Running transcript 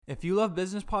If you love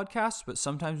business podcasts but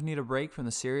sometimes need a break from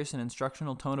the serious and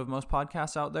instructional tone of most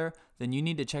podcasts out there, then you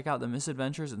need to check out the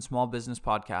Misadventures in Small Business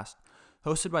podcast.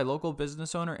 Hosted by local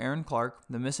business owner Aaron Clark,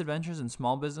 the Misadventures in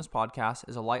Small Business podcast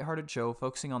is a lighthearted show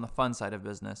focusing on the fun side of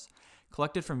business.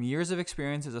 Collected from years of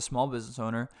experience as a small business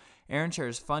owner, Aaron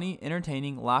shares funny,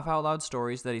 entertaining, laugh-out-loud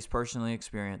stories that he's personally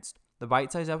experienced. The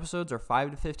bite-sized episodes are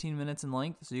 5 to 15 minutes in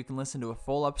length, so you can listen to a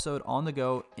full episode on the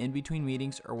go, in between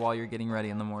meetings, or while you're getting ready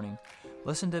in the morning.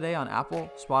 Listen today on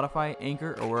Apple, Spotify,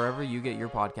 Anchor, or wherever you get your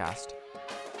podcast.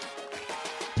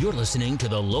 You're listening to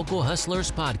the Local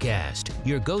Hustlers Podcast,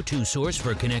 your go-to source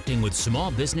for connecting with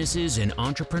small businesses and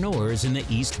entrepreneurs in the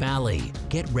East Valley.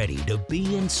 Get ready to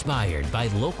be inspired by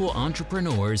local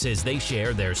entrepreneurs as they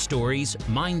share their stories,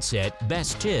 mindset,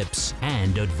 best tips,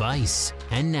 and advice.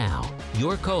 And now,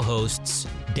 your co-hosts,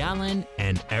 Dallin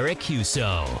and Eric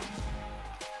Huso.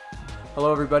 Hello,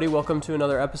 everybody. Welcome to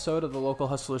another episode of the Local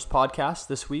Hustlers Podcast.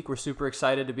 This week, we're super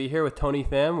excited to be here with Tony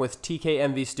Pham with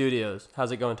TKMV Studios.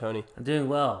 How's it going, Tony? I'm doing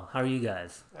well. How are you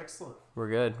guys? Excellent. We're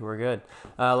good.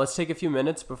 Let's take a few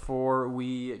minutes before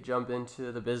we jump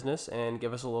into the business and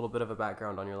give us a little bit of a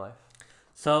background on your life.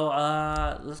 So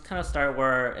let's kind of start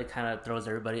where it kind of throws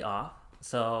everybody off.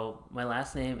 So my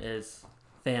last name is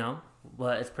Pham,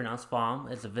 but it's pronounced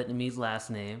Pham. It's a Vietnamese last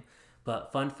name.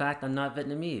 But fun fact, I'm not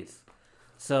Vietnamese.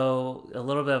 So a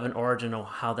little bit of an origin of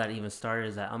how that even started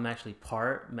is that I'm actually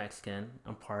part Mexican,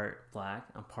 I'm part black,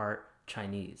 I'm part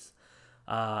Chinese.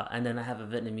 And then I have a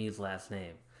Vietnamese last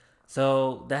name.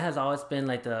 So that has always been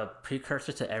like the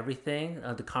precursor to everything,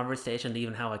 the conversation,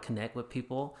 even how I connect with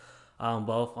people,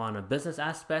 both on a business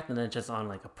aspect and then just on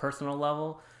like a personal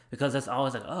level, because it's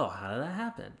always like, oh, how did that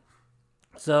happen?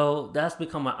 So that's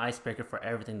become my icebreaker for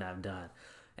everything that I've done.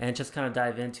 And just kind of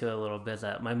dive into it a little bit,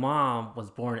 that my mom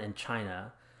was born in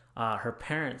China. Her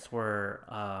parents were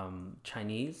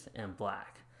Chinese and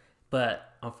black.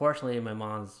 But unfortunately, my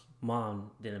mom's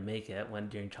mom didn't make it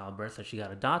during childbirth, so she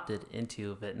got adopted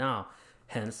into Vietnam,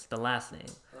 hence the last name.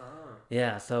 Oh.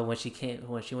 Yeah, so when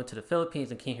she went to the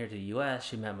Philippines and came here to the U.S.,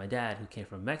 she met my dad, who came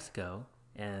from Mexico,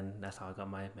 and that's how I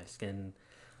got my Mexican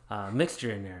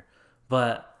mixture in there.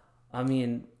 But, I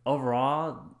mean,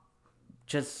 overall,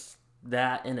 just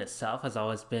that in itself has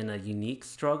always been a unique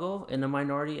struggle in the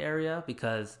minority area,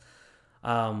 because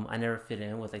I never fit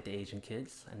in with like the Asian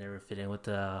kids. I never fit in with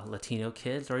the Latino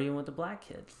kids or even with the black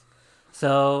kids.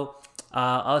 So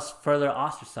I was further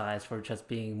ostracized for just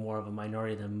being more of a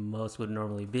minority than most would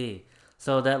normally be.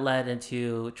 So that led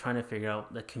into trying to figure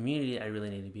out the community I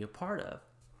really need to be a part of.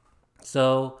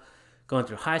 So going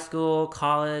through high school,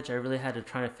 college, I really had to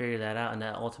try to figure that out, and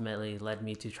that ultimately led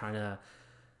me to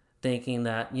thinking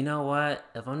that, you know what,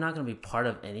 if I'm not going to be part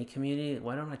of any community,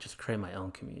 why don't I just create my own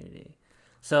community?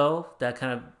 So that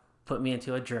kind of put me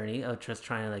into a journey of just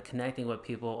trying to like connecting with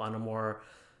people on a more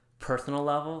personal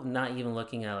level, not even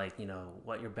looking at like, you know,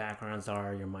 what your backgrounds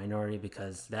are, your minority,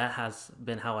 because that has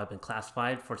been how I've been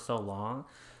classified for so long.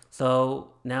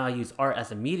 So now I use art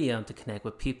as a medium to connect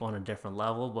with people on a different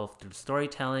level, both through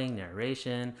storytelling,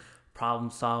 narration,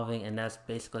 problem solving, and that's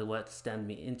basically what stemmed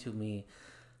me into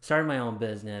started my own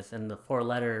business. And the 4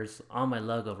 letters on my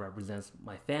logo represents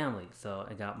my family. So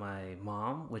I got my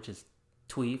mom, which is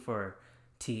Twee for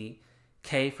T,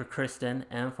 K for Kristen,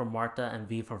 M for Martha, and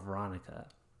V for Veronica.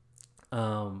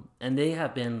 And they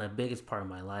have been the biggest part of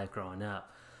my life growing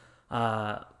up.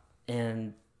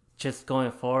 And just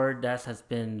going forward, that has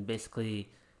been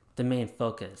basically the main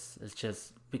focus. It's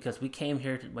just because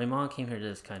my mom came here to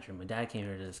this country, my dad came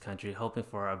here to this country, hoping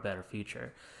for a better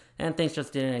future. And things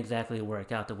just didn't exactly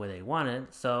work out the way they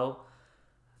wanted. So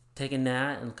taking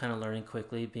that and kind of learning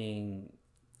quickly,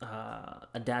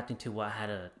 adapting to what I had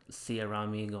to see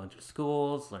around me, going to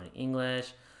schools, learning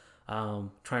English, trying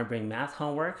to bring math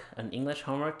homework and English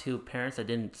homework to parents that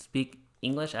didn't speak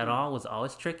English at all was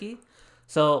always tricky.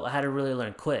 So I had to really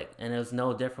learn quick. And it was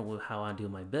no different with how I do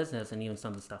my business and even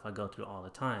some of the stuff I go through all the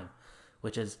time,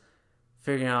 which is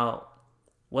figuring out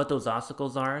what those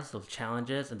obstacles are, those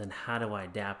challenges, and then how do I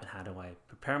adapt and how do I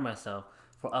prepare myself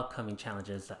for upcoming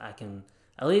challenges that I can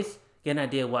at least get an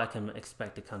idea of what I can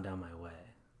expect to come down my way.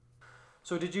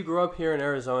 So did you grow up here in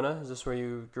Arizona? Is this where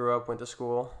you grew up, went to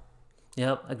school?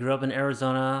 Yep, I grew up in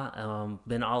Arizona,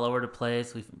 been all over the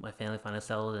place. My family finally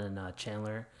settled in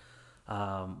Chandler.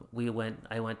 I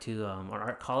went to an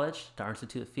art college, the Art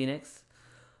Institute of Phoenix.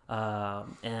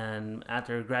 And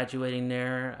after graduating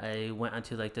there, I went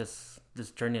onto like this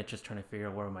journey of just trying to figure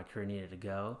out where my career needed to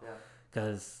go.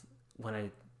 Because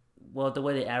the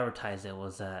way they advertised it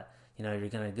was that, you know, you're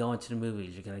going to go into the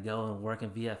movies, you're going to go and work in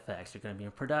VFX, you're going to be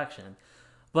in production.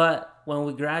 But when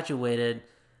we graduated,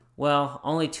 well,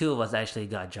 only 2 of us actually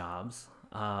got jobs.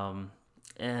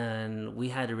 And we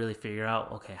had to really figure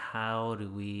out, okay, how do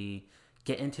we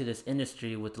get into this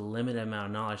industry with the limited amount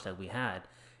of knowledge that we had?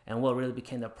 And what really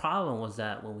became the problem was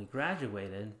that when we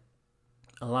graduated,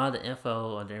 a lot of the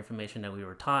info or the information that we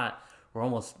were taught were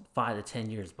almost 5 to 10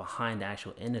 years behind the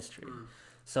actual industry.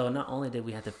 So not only did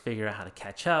we have to figure out how to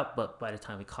catch up, but by the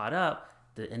time we caught up,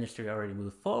 the industry already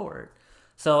moved forward.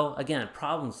 So again,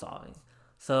 problem solving.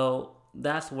 So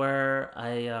that's where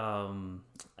I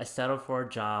settled for a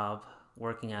job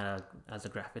working as a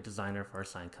graphic designer for a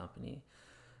sign company.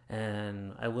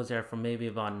 And I was there for maybe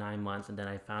about 9 months, and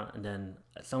then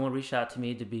someone reached out to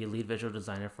me to be a lead visual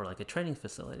designer for like a training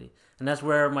facility. And that's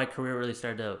where my career really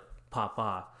started to pop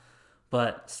off.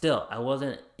 But still, I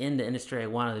wasn't in the industry I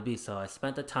wanted to be, so I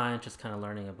spent the time just kind of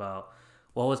learning about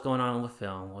what was going on with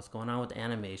film, what's going on with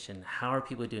animation, how are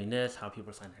people doing this, how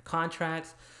people sign their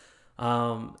contracts,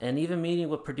 and even meeting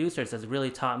with producers has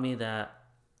really taught me that,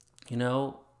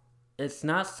 it's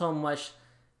not so much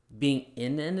being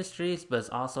in the industries, but it's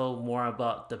also more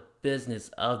about the business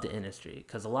of the industry.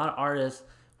 Because a lot of artists,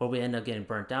 where we end up getting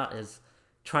burnt out is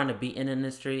trying to be in the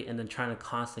industry and then trying to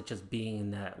constantly just being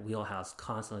in that wheelhouse,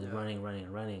 constantly running.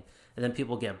 And then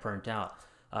people get burnt out.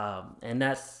 And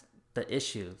that's the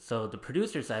issue. So the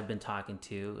producers I've been talking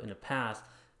to in the past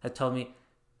have told me,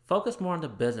 focus more on the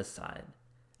business side.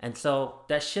 And so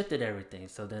that shifted everything.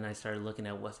 So then I started looking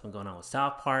at what's been going on with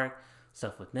South Park,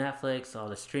 stuff with Netflix, all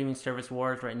the streaming service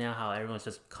wars right now, how everyone's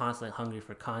just constantly hungry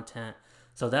for content.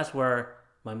 So that's where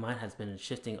my mind has been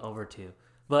shifting over to.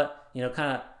 But,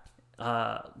 kind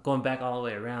of going back all the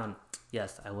way around,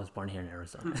 yes, I was born here in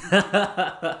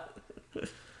Arizona.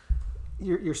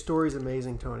 Your story's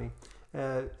amazing, Tony.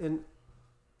 And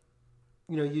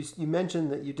you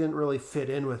mentioned that you didn't really fit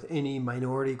in with any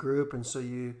minority group, and so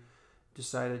you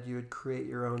decided you would create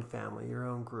your own family, your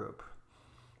own group.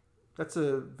 That's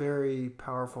a very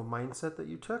powerful mindset that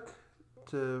you took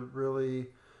to really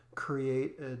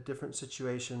create a different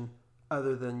situation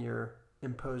other than your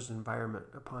imposed environment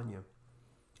upon you.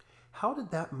 How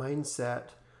did that mindset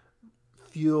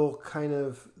fuel kind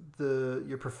of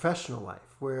your professional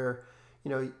life, where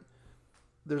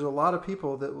there's a lot of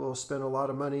people that will spend a lot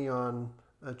of money on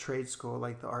a trade school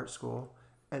like the art school,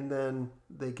 and then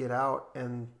they get out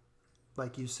and,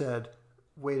 like you said,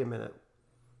 wait a minute,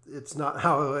 it's not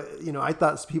how, I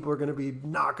thought people were going to be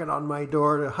knocking on my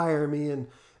door to hire me, and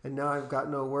now I've got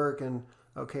no work, and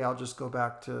okay, I'll just go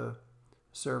back to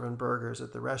serving burgers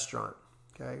at the restaurant,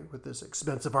 okay, with this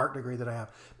expensive art degree that I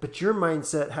have. But your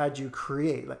mindset had you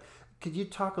create. Could you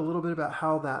talk a little bit about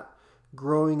how that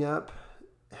growing up,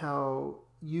 how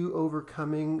you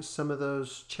overcoming some of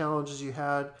those challenges you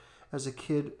had as a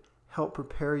kid helped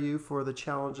prepare you for the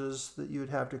challenges that you would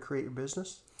have to create your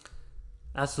business?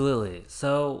 Absolutely.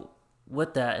 So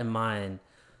with that in mind,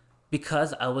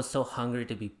 because I was so hungry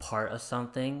to be part of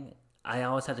something, I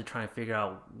always had to try and figure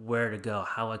out where to go,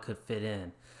 how I could fit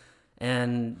in.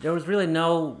 And there was really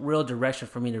no real direction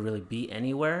for me to really be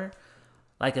anywhere.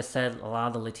 Like I said, a lot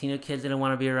of the Latino kids didn't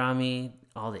want to be around me.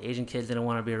 All the Asian kids didn't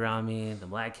want to be around me. The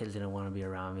Black kids didn't want to be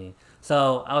around me.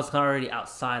 So I was already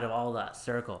outside of all that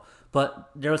circle.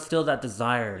 But there was still that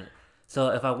desire. So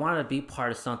if I wanted to be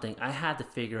part of something, I had to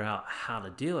figure out how to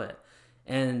do it.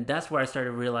 And that's where I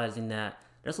started realizing that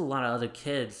there's a lot of other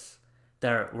kids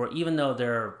that were, even though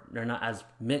they're not as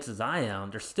mixed as I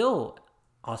am, they're still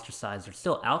ostracized, they're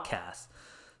still outcasts.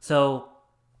 So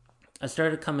I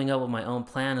started coming up with my own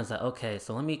plan. I was like, okay,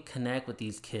 so let me connect with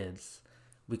these kids.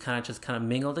 We kind of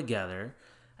mingle together,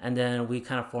 and then we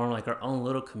kind of form like our own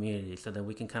little community, so that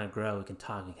we can kind of grow, we can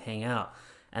talk, we can hang out.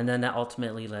 And then that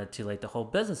ultimately led to like the whole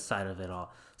business side of it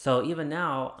all. So even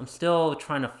now, I'm still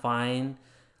trying to find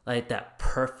like that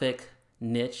perfect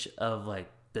niche of like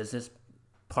business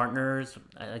partners,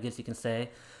 I guess you can say,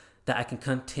 that I can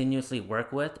continuously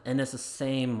work with. And it's the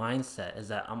same mindset, is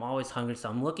that I'm always hungry. So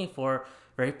I'm looking for a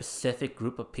very specific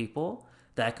group of people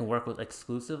that I can work with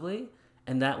exclusively.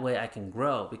 And that way I can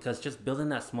grow, because just building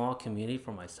that small community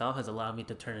for myself has allowed me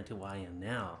to turn into what I am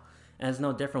now. And it's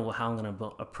no different with how I'm going to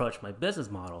approach my business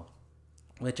model,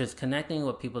 which is connecting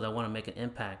with people that want to make an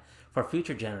impact for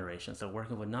future generations. So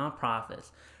working with nonprofits,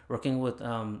 working with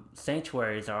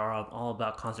sanctuaries that are all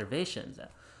about conservation,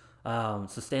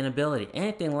 sustainability,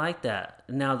 anything like that.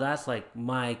 Now that's like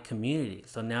my community.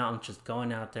 So now I'm just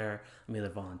going out there, I'm either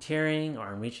volunteering or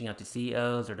I'm reaching out to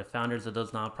CEOs or the founders of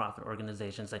those nonprofit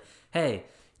organizations, like, hey,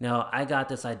 I got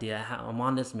this idea, I'm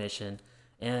on this mission,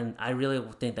 and I really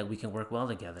think that we can work well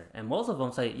together. And most of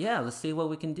them say, yeah, let's see what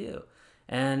we can do.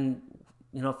 And,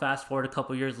 fast forward a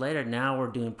couple years later, now we're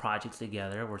doing projects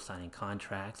together, we're signing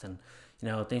contracts, and,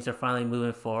 things are finally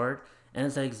moving forward. And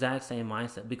it's the exact same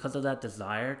mindset. Because of that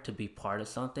desire to be part of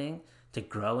something, to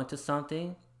grow into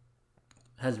something,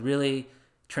 has really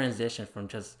transitioned from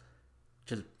just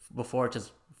before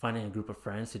just finding a group of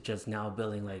friends to just now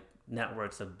building like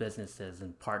networks of businesses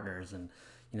and partners and,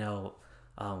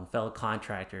 fellow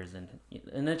contractors. And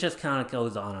it just kind of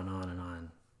goes on and on and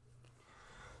on.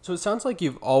 So it sounds like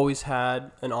you've always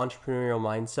had an entrepreneurial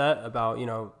mindset about,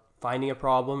 finding a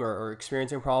problem or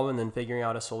experiencing a problem and then figuring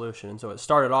out a solution. And so it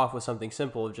started off with something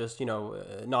simple of just,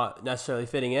 not necessarily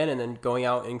fitting in and then going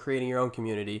out and creating your own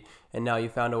community. And now you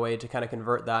found a way to kind of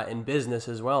convert that in business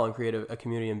as well and create a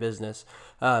community in business.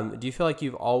 Do you feel like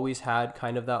you've always had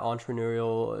kind of that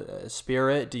entrepreneurial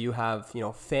spirit? Do you have,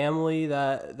 family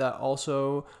that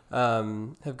also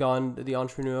have gone the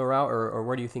entrepreneurial route, or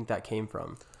where do you think that came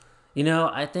from?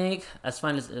 I think, as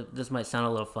fun as this might sound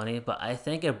a little funny, but I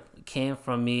think it came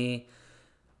from me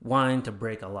wanting to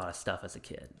break a lot of stuff as a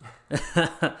kid.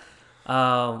 Because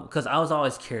I was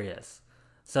always curious.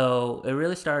 So it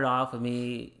really started off with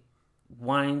me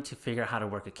wanting to figure out how to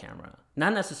work a camera.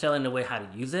 Not necessarily in the way how to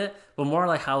use it, but more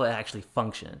like how it actually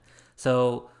functioned.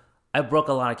 So I broke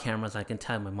a lot of cameras. I can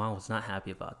tell my mom was not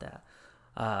happy about that.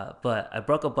 But I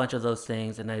broke a bunch of those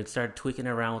things and I started tweaking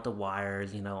around with the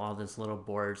wires, all this little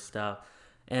board stuff.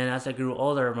 And as I grew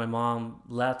older, my mom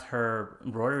left her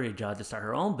embroidery job to start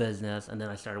her own business. And then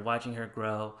I started watching her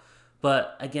grow.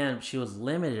 But again, she was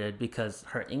limited because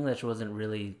her English wasn't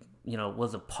really,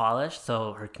 wasn't polished.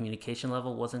 So her communication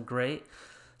level wasn't great.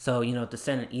 So, to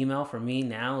send an email for me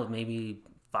now was maybe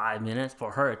 5 minutes.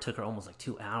 For her, it took her almost like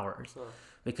 2 hours. Sure.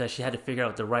 Because she had to figure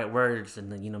out the right words and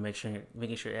then,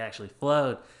 making sure it actually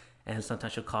flowed. And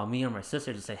sometimes she'll call me or my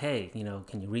sister to say, hey,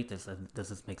 can you read this? Does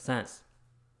this make sense?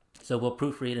 So we'll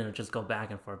proofread and it'll just go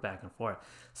back and forth.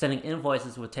 Sending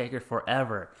invoices would take her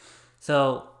forever.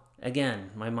 So again,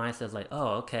 my mindset is like, oh,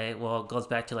 okay, well, it goes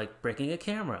back to like breaking a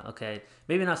camera. Okay,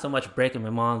 maybe not so much breaking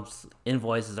my mom's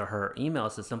invoices or her email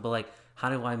system, but like, how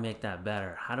do I make that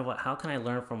better? How can I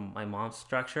learn from my mom's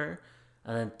structure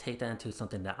and then take that into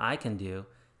something that I can do?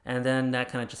 And then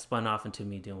that kind of just spun off into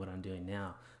me doing what I'm doing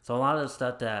now. So a lot of the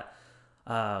stuff that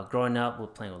growing up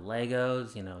with playing with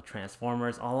Legos,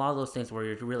 Transformers, a lot of those things where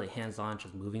you're really hands-on,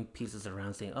 just moving pieces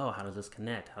around, saying, oh, how does this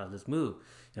connect? How does this move?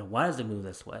 Why does it move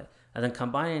this way? And then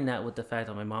combining that with the fact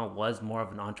that my mom was more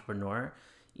of an entrepreneur,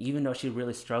 even though she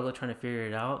really struggled trying to figure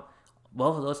it out,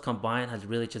 both of those combined has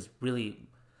really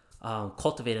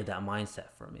cultivated that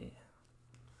mindset for me.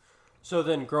 So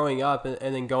then growing up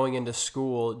and then going into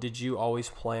school, did you always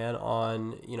plan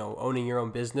on, owning your own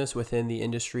business within the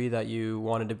industry that you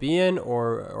wanted to be in,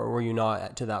 or were you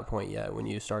not to that point yet when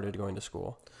you started going to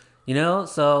school?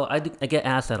 So I get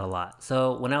asked that a lot.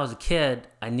 So when I was a kid,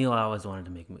 I knew I always wanted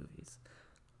to make movies.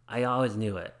 I always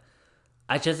knew it.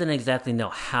 I just didn't exactly know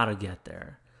how to get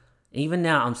there. Even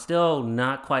now, I'm still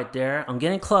not quite there. I'm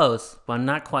getting close, but I'm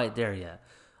not quite there yet.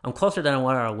 I'm closer than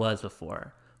where I was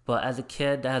before. But as a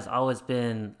kid, that has always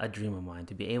been a dream of mine,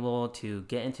 to be able to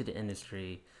get into the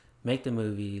industry, make the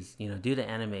movies, do the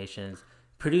animations,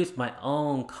 produce my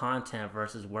own content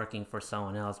versus working for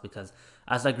someone else. Because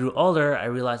as I grew older, I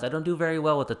realized I don't do very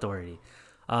well with authority.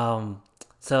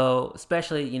 So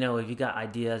especially, if you got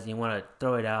ideas and you want to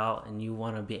throw it out and you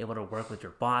want to be able to work with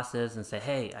your bosses and say,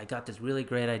 hey, I got this really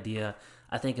great idea.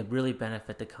 I think it really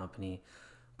benefit the company.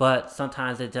 But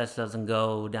sometimes it just doesn't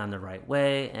go down the right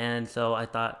way. And so I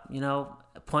thought,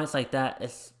 points like that,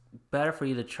 it's better for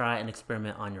you to try and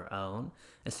experiment on your own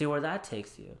and see where that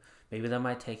takes you. Maybe that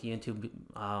might take you into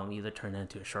either turn it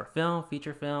into a short film,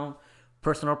 feature film,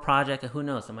 personal project, and who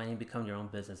knows, it might even become your own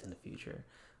business in the future.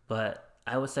 But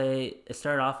I would say it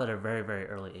started off at a very, very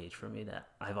early age for me that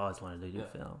I've always wanted to do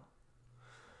film.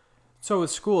 So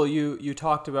with school, you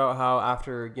talked about how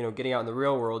after, getting out in the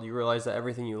real world, you realized that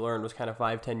everything you learned was kind of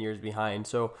 5-10 years behind.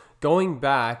 So going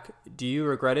back, do you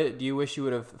regret it? Do you wish you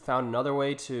would have found another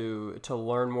way to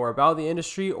learn more about the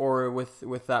industry, or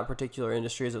with that particular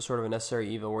industry, is it sort of a necessary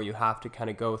evil where you have to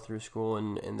kind of go through school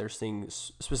and there's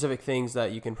specific things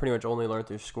that you can pretty much only learn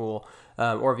through school?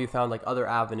 Or have you found like other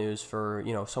avenues for,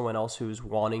 someone else who's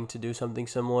wanting to do something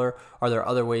similar? Are there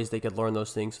other ways they could learn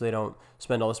those things so they don't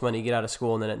spend all this money, get out of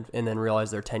school, and then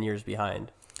realize they're 10 years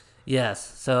behind?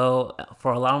 Yes. So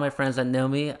for a lot of my friends that know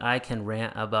me, I can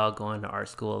rant about going to art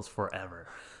schools forever.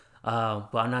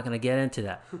 But I'm not going to get into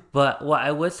that. But what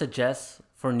I would suggest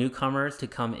for newcomers to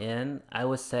come in, I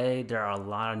would say there are a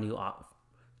lot of new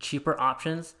cheaper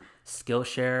options.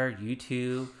 Skillshare,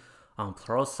 YouTube,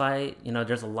 Pluralsight.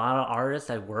 There's a lot of artists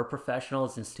that were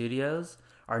professionals in studios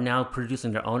are now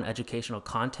producing their own educational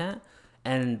content.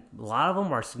 And a lot of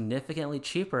them are significantly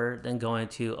cheaper than going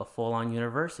to a full-on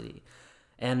university.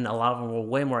 and a lot of them were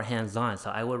way more hands-on. So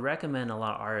I would recommend a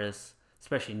lot of artists,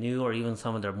 especially new or even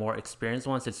some of their more experienced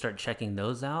ones, to start checking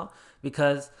those out,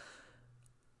 because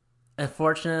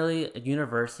unfortunately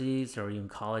universities or even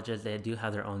colleges, they do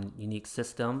have their own unique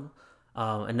system,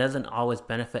 and doesn't always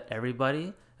benefit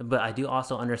everybody. But I do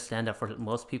also understand that for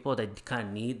most people, they kind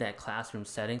of need that classroom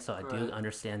setting, so I do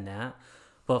understand that.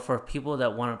 But for people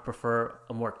that want to prefer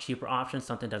a more cheaper option,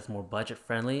 something that's more budget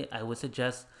friendly, I would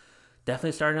suggest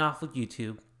definitely starting off with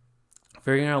YouTube,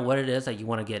 figuring out what it is that you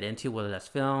want to get into, whether that's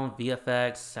film,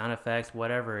 VFX, sound effects,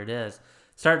 whatever it is.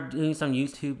 Start doing some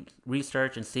YouTube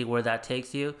research and see where that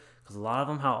takes you, because a lot of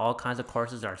them have all kinds of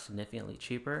courses that are significantly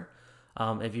cheaper.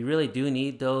 If you really do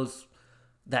need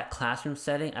that classroom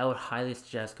setting, I would highly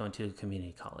suggest going to a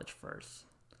community college first.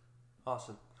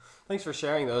 Awesome. Thanks for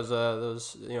sharing those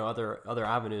other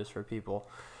avenues for people.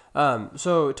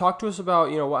 So talk to us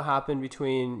about what happened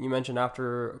between, you mentioned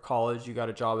after college you got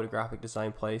a job at a graphic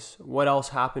design place. What else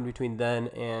happened between then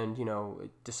and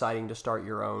deciding to start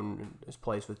your own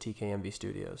place with TKMV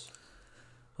Studios?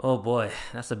 Oh boy,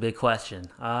 that's a big question.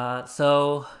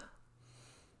 So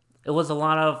it was a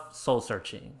lot of soul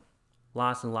searching.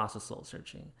 Lots and lots of soul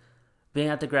searching. Being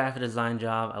at the graphic design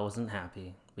job, I wasn't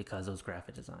happy because it was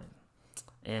graphic design.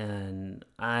 And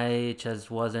I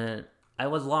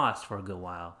was lost for a good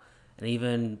while. And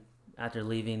even after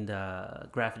leaving the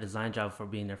graphic design job for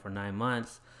being there for 9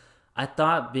 months, I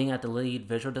thought being at the lead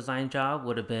visual design job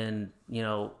would have been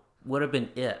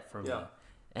it for me.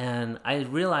 And I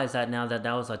realized that now that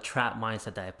was a trap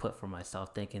mindset that I put for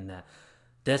myself, thinking that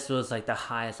this was like the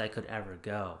highest I could ever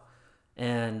go.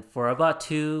 And for about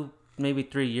 2, maybe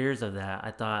 3 years of that,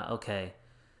 I thought, okay,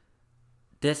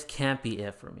 this can't be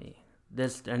it for me.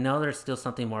 I know there's still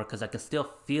something more, because I can still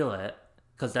feel it,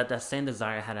 because that same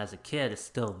desire I had as a kid is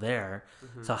still there.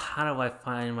 Mm-hmm. So how do I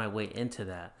find my way into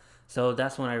that? So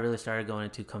that's when I really started going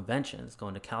into conventions,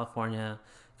 going to California,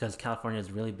 because California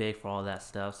is really big for all that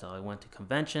stuff. So I went to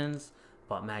conventions,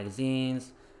 bought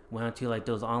magazines, went to like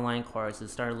those online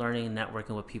courses, started learning and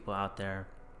networking with people out there.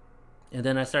 And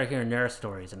then I started hearing their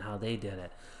stories and how they did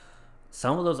it.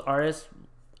 Some of those artists,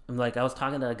 like I was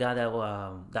talking to a guy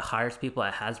that hires people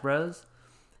at Hasbro's,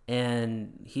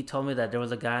 and he told me that there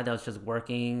was a guy that was just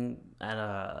working at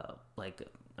at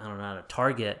a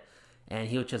Target, and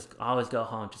he would just always go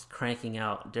home just cranking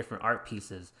out different art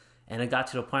pieces. And it got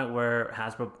to the point where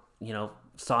Hasbro,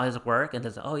 saw his work and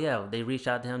said, oh yeah, they reached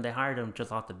out to him, they hired him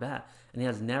just off the bat, and he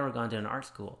has never gone to an art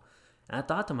school. And I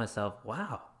thought to myself,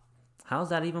 wow, how's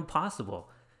that even possible?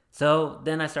 So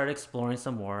then I started exploring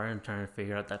some more and trying to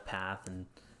figure out that path, and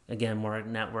again, more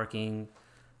networking.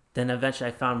 Then eventually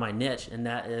I found my niche, and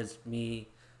that is me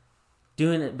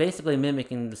doing it, basically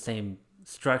mimicking the same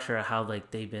structure of how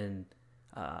like they've been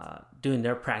doing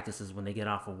their practices when they get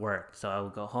off of work. So I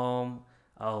would go home,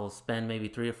 I'll spend maybe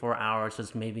 3 or 4 hours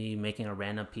just maybe making a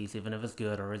random piece, even if it's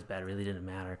good or it's bad, it really didn't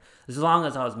matter. As long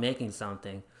as I was making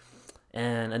something.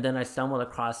 And then I stumbled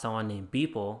across someone named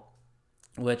Beeple,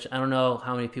 which I don't know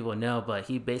how many people know, but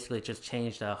he basically just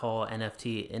changed the whole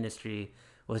NFT industry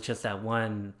with just that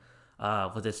one,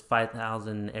 with his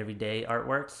 5,000 everyday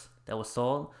artworks that was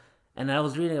sold. And I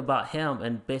was reading about him,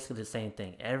 and basically the same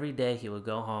thing. Every day he would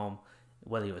go home,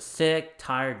 whether he was sick,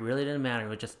 tired, really didn't matter. He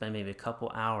would just spend maybe a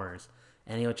couple hours,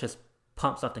 and he would just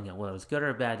pump something in. Whether it was good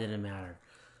or bad, didn't matter.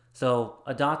 So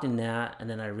adopting that, and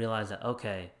then I realized that,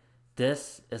 okay,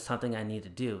 this is something I need to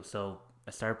do. So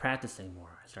I started practicing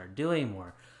more. I started doing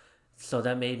more. So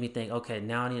that made me think, okay,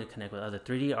 now I need to connect with other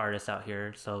 3D artists out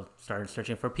here. So started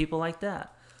searching for people like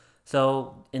that.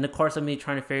 So in the course of me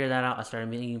trying to figure that out, I started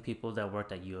meeting people that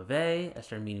worked at U of A. I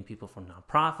started meeting people from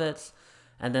nonprofits.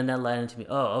 And then that led into me,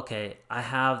 oh, okay, I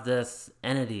have this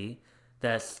entity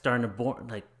that's starting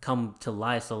to come to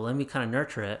life. So let me kind of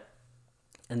nurture it.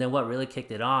 And then what really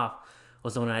kicked it off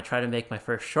was when I tried to make my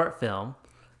first short film,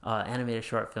 animated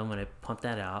short film, when I pumped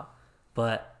that out.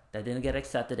 But that didn't get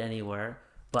accepted anywhere.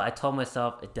 But I told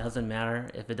myself it doesn't matter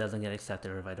if it doesn't get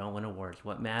accepted or if I don't win awards.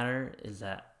 What matters is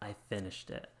that I finished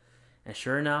it. And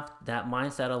sure enough, that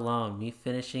mindset alone, me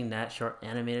finishing that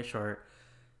animated short,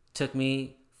 took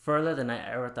me further than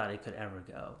I ever thought it could ever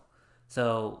go.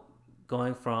 So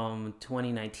going from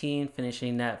 2019,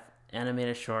 finishing that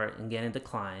animated short and getting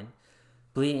declined,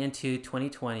 bleeding into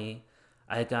 2020,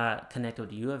 I got connected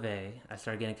with U of A. I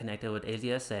started getting connected with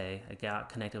AZSA. I got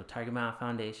connected with Tiger Mountain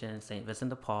Foundation, St. Vincent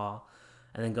de Paul.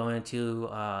 And then going into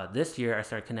this year, I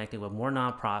started connecting with more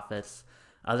nonprofits,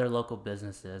 other local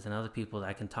businesses, and other people that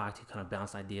I can talk to, kind of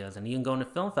bounce ideas, and even going to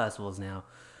film festivals now,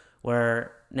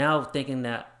 where now thinking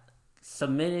that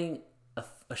submitting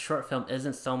a short film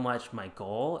isn't so much my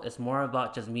goal. It's more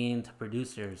about just meeting the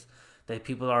producers That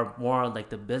people are more on like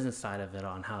the business side of it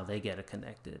on how they get it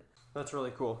connected. That's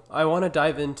really cool. I want to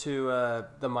dive into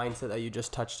the mindset that you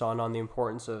just touched on the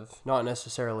importance of not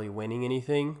necessarily winning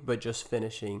anything, but just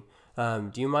finishing.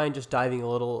 Do you mind just diving a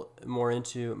little more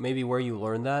into maybe where you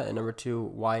learned that, and number two,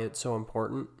 why it's so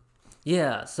important?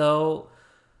 Yeah, so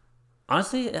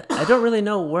honestly, I don't really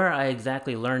know where I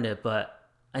exactly learned it, but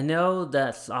I know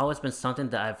that's always been something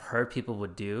that I've heard people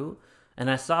would do. And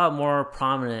I saw it more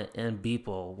prominent in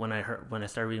Beeple when I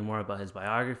started reading more about his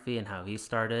biography and how he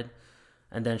started.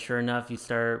 And then sure enough,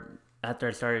 after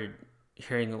I started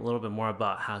hearing a little bit more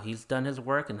about how he's done his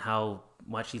work and how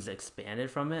much he's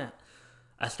expanded from it,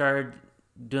 I started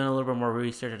doing a little bit more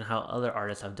research on how other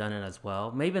artists have done it as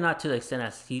well. Maybe not to the extent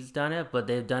as he's done it, but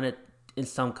they've done it in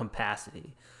some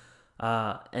capacity.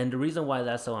 And the reason why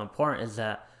that's so important is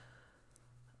that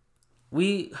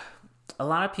a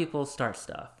lot of people start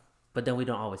stuff, but then we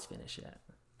don't always finish it.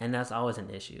 And that's always an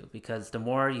issue, because the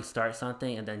more you start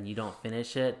something and then you don't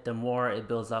finish it, the more it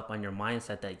builds up on your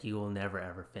mindset that you will never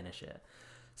ever finish it.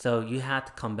 So you have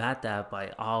to combat that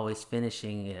by always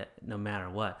finishing it no matter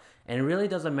what. And it really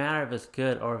doesn't matter if it's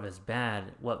good or if it's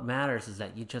bad. What matters is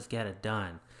that you just get it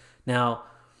done. Now,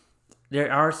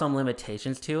 there are some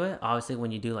limitations to it. Obviously,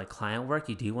 when you do like client work,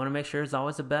 you do want to make sure it's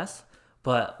always the best.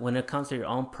 But when it comes to your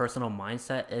own personal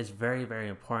mindset, it's very, very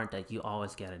important that you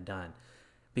always get it done,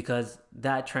 because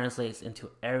that translates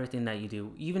into everything that you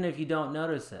do, even if you don't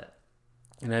notice it.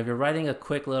 And if you're writing a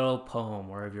quick little poem,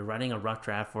 or if you're writing a rough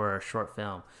draft for a short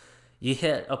film, you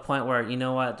hit a point where, you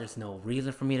know what, there's no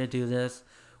reason for me to do this.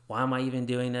 Why am I even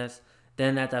doing this?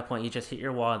 Then at that point, you just hit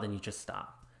your wall, then you just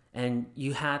stop. And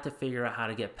you have to figure out how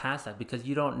to get past that, because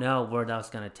you don't know where that's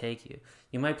going to take you.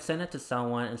 You might send it to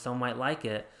someone and someone might like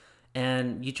it,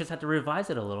 and you just have to revise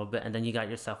it a little bit, and then you got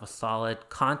yourself a solid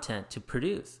content to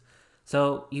produce.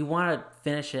 So you want to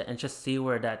finish it and just see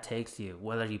where that takes you,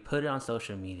 whether you put it on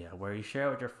social media, where you share it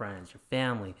with your friends, your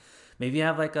family. Maybe you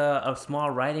have like a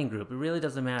small writing group. It really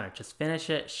doesn't matter. Just finish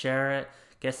it, share it,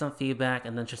 get some feedback,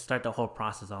 and then just start the whole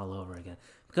process all over again,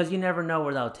 because you never know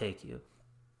where that'll take you.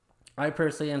 I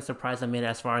personally am surprised I made it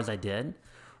as far as I did,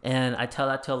 and I tell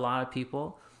that to a lot of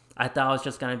people. I thought I was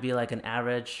just going to be like an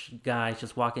average guy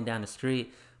just walking down the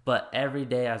street, but every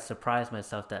day I surprise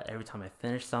myself that every time I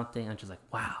finish something, I'm just like,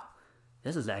 wow,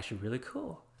 this is actually really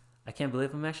cool. I can't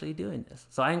believe I'm actually doing this.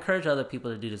 So I encourage other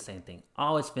people to do the same thing.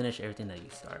 Always finish everything that you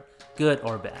start, good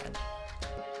or bad.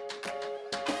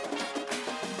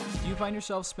 Do you find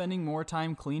yourself spending more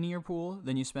time cleaning your pool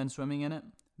than you spend swimming in it?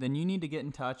 Then you need to get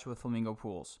in touch with Flamingo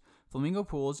Pools. Flamingo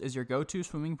Pools is your go-to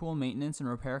swimming pool maintenance and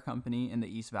repair company in the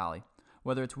East Valley.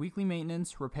 Whether it's weekly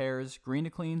maintenance, repairs, green to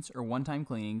cleans, or one-time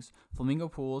cleanings, Flamingo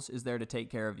Pools is there to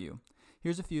take care of you.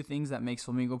 Here's a few things that makes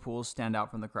Flamingo Pools stand out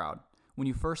from the crowd. When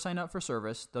you first sign up for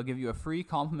service, they'll give you a free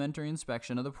complimentary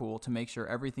inspection of the pool to make sure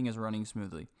everything is running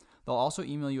smoothly. They'll also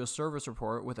email you a service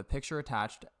report with a picture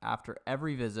attached after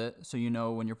every visit, so you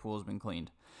know when your pool has been cleaned.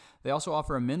 They also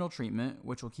offer a mineral treatment,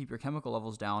 which will keep your chemical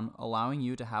levels down, allowing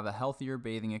you to have a healthier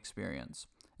bathing experience.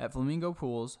 At Flamingo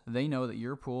Pools, they know that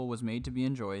your pool was made to be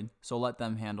enjoyed, so let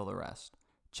them handle the rest.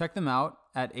 Check them out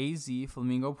at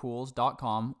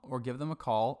azflamingopools.com or give them a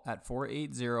call at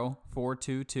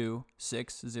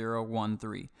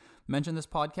 480-422-6013. Mention this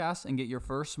podcast and get your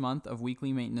first month of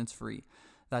weekly maintenance free.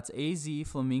 That's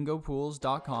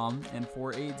azflamingopools.com and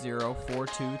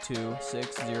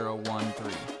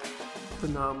 480-422-6013.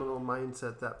 Phenomenal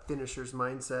mindset, that finisher's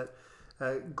mindset.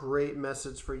 Great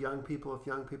message for young people, if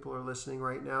young people are listening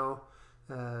right now.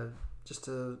 Just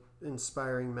an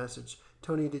inspiring message.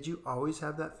 Tony, did you always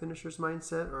have that finisher's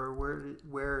mindset, or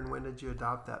where and when did you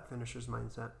adopt that finisher's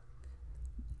mindset?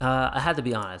 I had to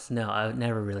be honest. No, I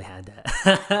never really had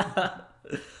that.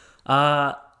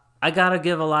 I gotta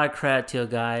give a lot of credit to a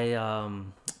guy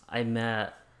I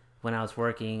met when I was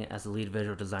working as a lead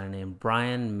visual designer named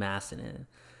Brian Massenin.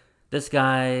 This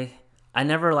guy, I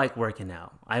never liked working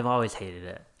out. I've always hated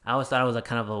it. I always thought it was a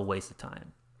kind of a waste of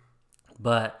time.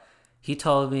 But he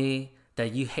told me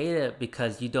that you hate it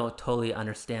because you don't totally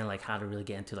understand like how to really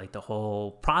get into like the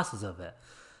whole process of it.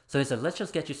 So he said, let's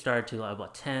just get you started to like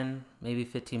about 10, maybe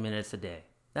 15 minutes a day.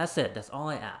 That's it. That's all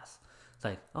I ask. It's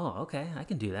like, oh, okay, I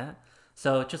can do that.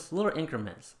 So just little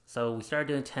increments. So we started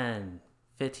doing 10,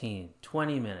 15,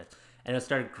 20 minutes, and it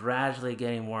started gradually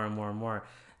getting more and more and more.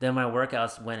 Then my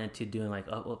workouts went into doing like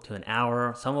up to an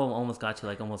hour. Some of them almost got to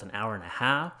like almost an hour and a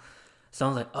half. So I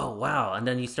was like, oh, wow. And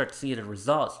then you start to see the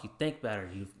results. You think better.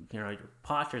 You know, your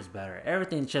posture's better.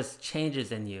 Everything just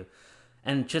changes in you.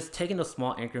 And just taking those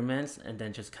small increments and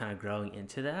then just kind of growing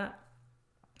into that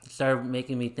started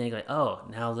making me think like, oh,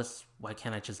 now why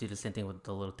can't I just do the same thing with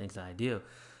the little things that I do?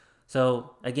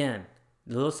 So again,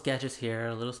 little sketches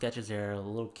here, little sketches there,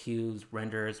 little cues,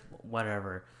 renders,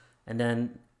 whatever. And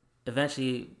then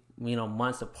eventually,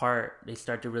 months apart, they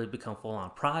start to really become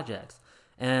full-on projects.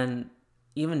 And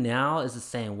even now is the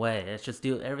same way. It's just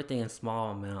do everything in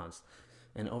small amounts.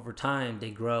 And over time,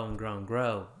 they grow and grow and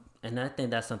grow. And I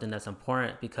think that's something that's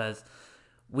important because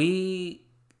we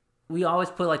always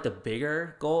put like the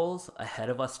bigger goals ahead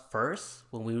of us first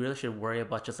when we really should worry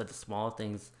about just like the small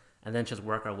things and then just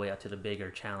work our way up to the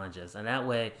bigger challenges. And that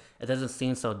way, it doesn't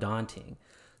seem so daunting.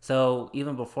 So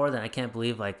even before then, I can't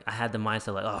believe like I had the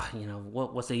mindset like,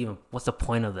 what's the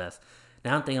point of this?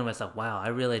 Now I'm thinking to myself, wow, I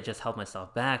really just held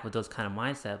myself back with those kind of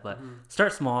mindset. But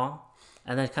start small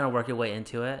and then kind of work your way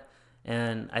into it.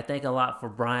 And I thank a lot for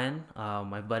Brian,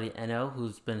 my buddy Eno,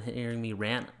 who's been hearing me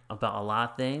rant about a lot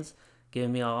of things,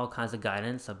 giving me all kinds of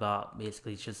guidance about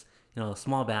basically just,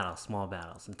 small battles,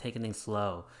 and taking things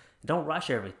slow. Don't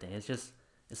rush everything.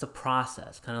 It's a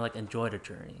process, kind of like enjoy the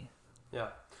journey. Yeah.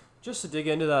 Just to dig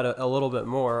into that a little bit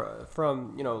more,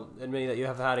 from, admitting that you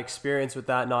have had experience with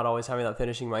that, not always having that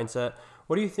finishing mindset,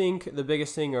 what do you think the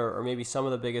biggest thing or maybe some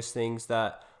of the biggest things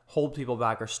that hold people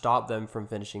back or stop them from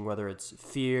finishing, whether it's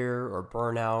fear or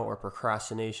burnout or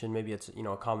procrastination? Maybe it's,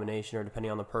 a combination or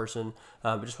depending on the person.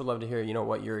 But just would love to hear,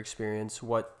 what your experience,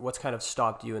 what's kind of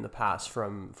stopped you in the past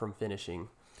from finishing?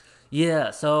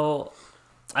 Yeah, so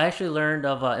I actually learned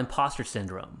of imposter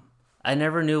syndrome. I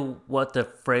never knew what the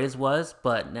phrase was,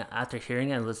 but after hearing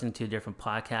it and listening to different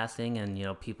podcasting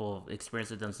and, people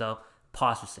experience it themselves,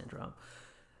 imposter syndrome.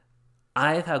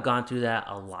 I have gone through that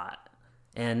a lot.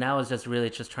 And that was just really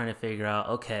just trying to figure out,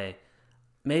 okay,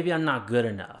 maybe I'm not good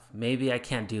enough. Maybe I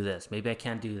can't do this. Maybe I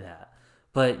can't do that.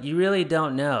 But you really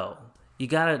don't know. You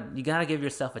gotta give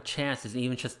yourself a chance to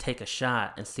even just take a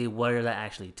shot and see where that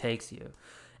actually takes you.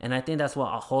 And I think that's what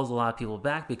holds a lot of people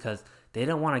back because they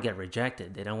don't want to get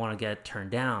rejected. They don't want to get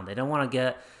turned down. They don't want to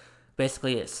get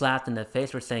basically slapped in the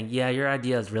face for saying, yeah, your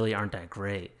ideas really aren't that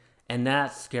great. And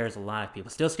that scares a lot of people.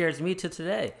 Still scares me to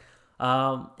today.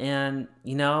 And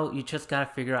you just got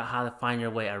to figure out how to find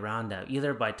your way around that,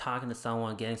 either by talking to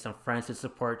someone, getting some friends to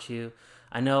support you.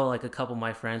 I know like a couple of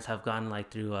my friends have gone like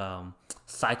through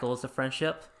cycles of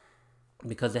friendship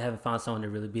because they haven't found someone to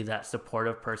really be that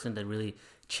supportive person to really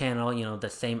channel, the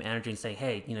same energy and say,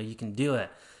 hey, you can do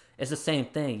it. It's the same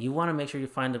thing. You want to make sure you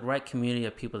find the right community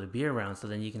of people to be around so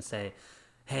then you can say,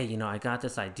 hey, I got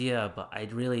this idea, but I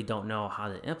really don't know how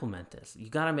to implement this. You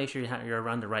got to make sure you're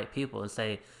around the right people and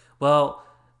say, well,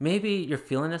 maybe you're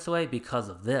feeling this way because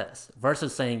of this,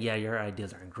 versus saying, yeah, your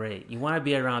ideas aren't great. You want to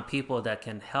be around people that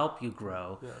can help you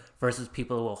grow versus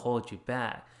people who will hold you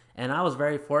back. And I was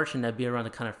very fortunate to be around the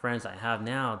kind of friends I have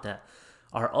now that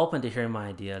are open to hearing my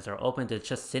ideas, are open to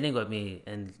just sitting with me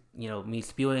and, me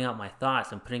spewing out my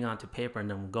thoughts and putting it onto paper and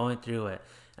then going through it.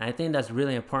 And I think that's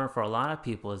really important for a lot of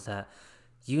people is that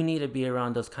you need to be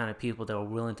around those kind of people that are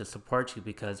willing to support you,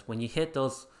 because when you hit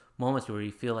those moments where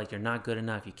you feel like you're not good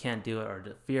enough, you can't do it, or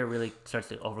the fear really starts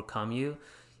to overcome you,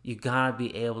 you gotta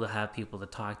be able to have people to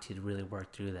talk to really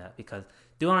work through that. Because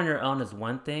doing it on your own is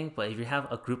one thing, but if you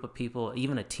have a group of people,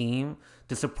 even a team,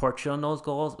 to support you on those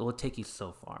goals, it will take you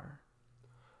so far.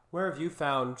 Where have you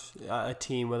found a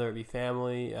team, whether it be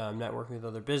family, networking with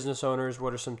other business owners?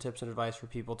 What are some tips and advice for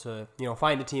people to,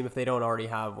 find a team if they don't already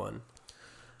have one?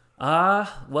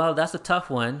 Well, that's a tough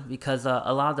one because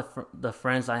a lot of the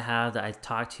friends I have that I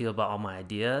talk to about all my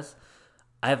ideas,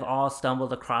 I've all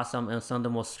stumbled across them in some of the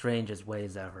most strangest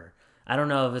ways ever. I don't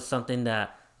know if it's something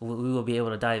that we will be able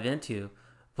to dive into,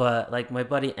 but like my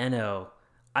buddy Eno,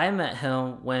 I met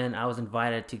him when I was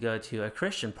invited to go to a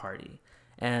Christian party.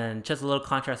 And just a little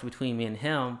contrast between me and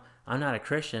him, I'm not a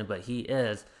Christian, but he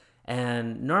is.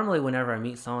 And normally whenever I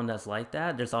meet someone that's like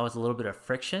that, there's always a little bit of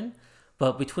friction.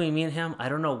 But between me and him, I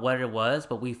don't know what it was,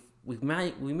 but we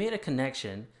made a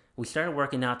connection. We started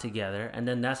working out together, and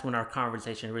then that's when our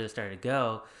conversation really started to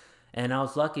go. And I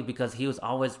was lucky because he was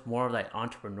always more of like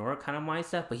entrepreneur kind of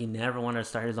mindset, but he never wanted to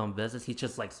start his own business. He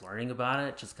just likes learning about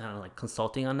it, just kind of like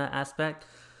consulting on that aspect.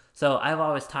 So I've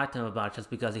always talked to him about it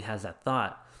just because he has that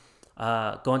thought.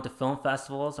 Going to film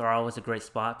festivals are always a great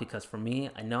spot because for me,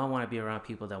 I know I want to be around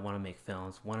people that want to make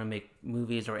films, want to make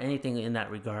movies or anything in that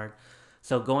regard.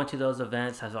 So going to those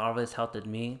events has always helped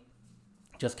me,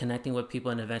 just connecting with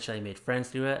people, and eventually I made friends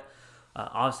through it.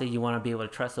 Obviously, you want to be able to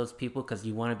trust those people because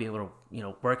you want to be able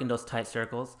to, work in those tight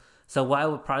circles. So what I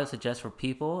would probably suggest for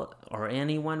people or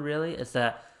anyone really is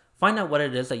that find out what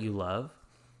it is that you love.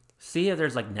 See if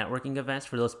there's like networking events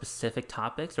for those specific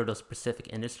topics or those specific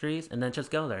industries, and then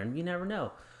just go there. And you never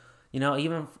know.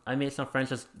 Even I made some friends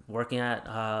just working at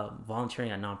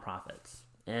volunteering at nonprofits.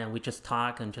 and we just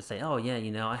talk and just say, oh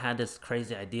yeah, I had this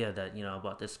crazy idea that,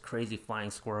 about this crazy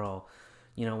flying squirrel,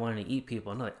 wanting to eat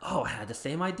people. And they're like, oh, I had the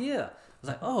same idea. I was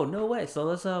like, oh, no way. So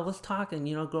let's talk and,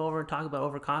 go over and talk about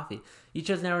over coffee. You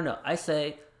just never know. I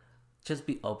say, just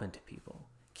be open to people.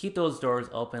 Keep those doors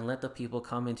open. Let the people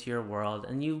come into your world,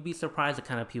 and you'll be surprised the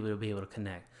kind of people you'll be able to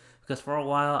connect. Because for a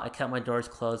while, I kept my doors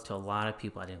closed to a lot of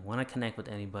people. I didn't want to connect with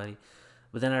anybody.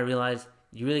 But then I realized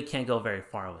you really can't go very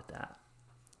far with that.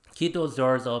 Keep those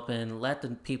doors open. Let the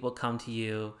people come to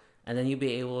you. And then you'll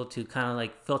be able to kind of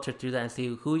like filter through that and see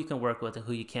who you can work with and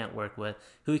who you can't work with,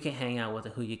 who you can hang out with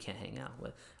and who you can't hang out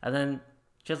with. And then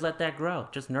just let that grow.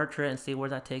 Just nurture it and see where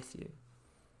that takes you.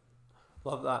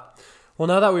 Love that. Well,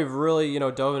 now that we've really,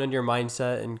 dove into your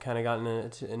mindset and kind of gotten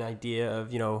an idea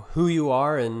of, who you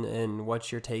are and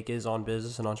what your take is on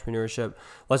business and entrepreneurship,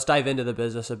 let's dive into the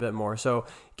business a bit more. So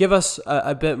give us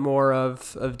a bit more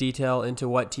of detail into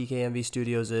what TKMV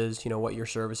Studios is, what your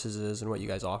services is and what you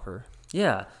guys offer.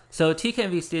 Yeah. So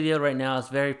TKMV Studio right now is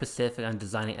very specific on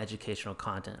designing educational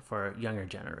content for younger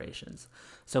generations.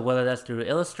 So whether that's through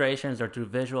illustrations or through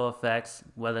visual effects,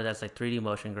 whether that's like 3D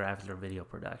motion graphics or video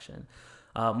production.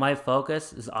 My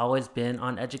focus has always been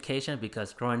on education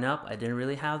because growing up, I didn't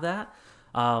really have that.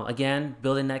 Again,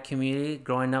 building that community,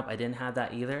 growing up, I didn't have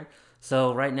that either.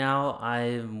 So right now,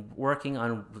 I'm working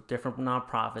on different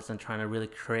nonprofits and trying to really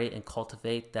create and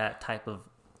cultivate that type of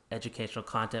educational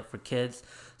content for kids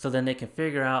so then they can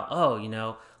figure out,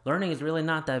 learning is really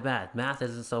not that bad. Math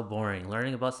isn't so boring.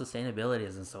 Learning about sustainability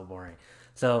isn't so boring.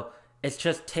 So it's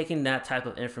just taking that type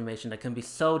of information that can be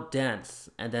so dense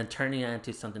and then turning it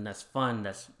into something that's fun,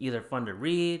 that's either fun to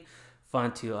read,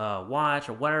 fun to watch,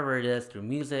 or whatever it is through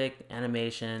music,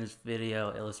 animations,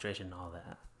 video, illustration, all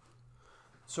that.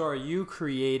 So are you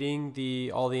creating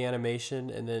all the animation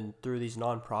and then through these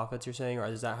nonprofits you're saying, or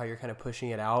is that how you're kind of pushing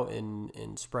it out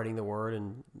and spreading the word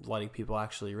and letting people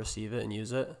actually receive it and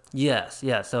use it? Yes,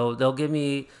 yeah. So they'll give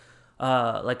me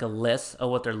like a list of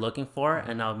what they're looking for,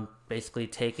 and I'll basically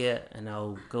take it and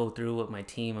I'll go through with my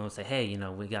team and we'll say, hey,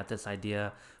 we got this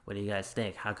idea. What do you guys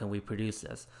think? How can we produce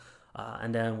this?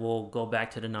 And then we'll go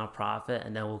back to the nonprofit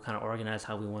and then we'll kind of organize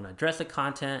how we want to address the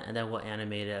content, and then we'll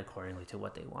animate it accordingly to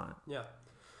what they want. Yeah.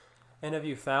 And have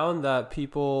you found that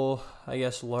people, I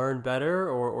guess, learn better,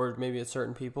 or maybe it's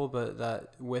certain people, but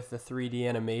that with the 3D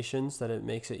animations, that it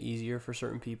makes it easier for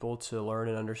certain people to learn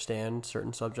and understand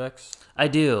certain subjects? I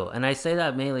do. And I say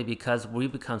that mainly because we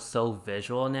become so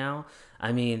visual now.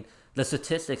 I mean, the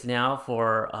statistics now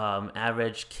for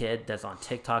average kid that's on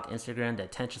TikTok, Instagram, the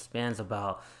attention span's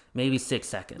about maybe 6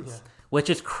 seconds, which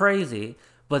is crazy.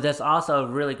 But that's also a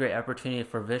really great opportunity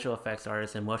for visual effects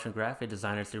artists and motion graphic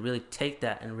designers to really take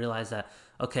that and realize that,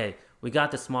 okay, we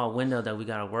got this small window that we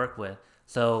got to work with.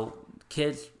 So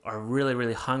kids are really,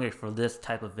 really hungry for this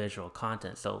type of visual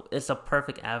content. So it's a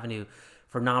perfect avenue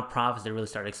for nonprofits to really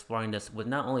start exploring this with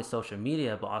not only social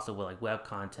media, but also with like web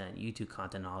content, YouTube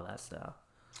content, all that stuff.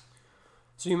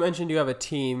 So you mentioned you have a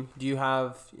team. Do you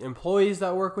have employees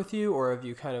that work with you, or have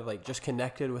you kind of like just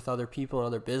connected with other people and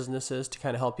other businesses to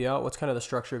kind of help you out? What's kind of the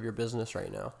structure of your business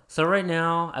right now? So right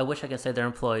now, I wish I could say they're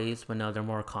employees, but no, they're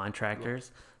more contractors.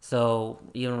 Yeah. So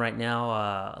even right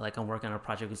now, like I'm working on a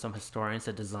project with some historians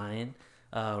to design,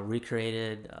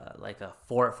 recreated like a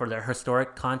fort for their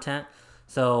historic content.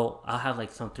 So I'll have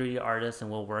like some 3D artists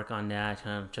and we'll work on that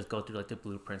and just go through like the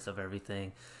blueprints of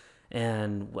everything.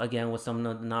 And again, with some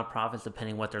of the nonprofits,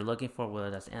 depending what they're looking for, whether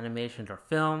that's animation or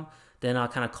film, then I'll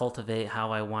kind of cultivate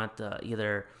how I want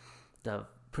either the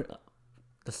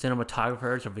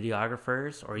cinematographers or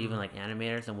videographers or even like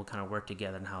animators, and we'll kind of work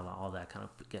together and how all that kind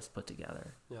of gets put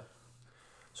together. Yeah.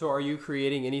 So are you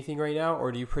creating anything right now,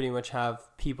 or do you pretty much have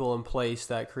people in place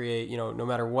that create, no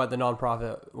matter what the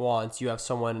nonprofit wants, you have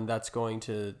someone that's going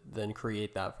to then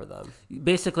create that for them?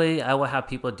 Basically, I will have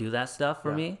people do that stuff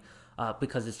for me.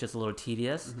 Because it's just a little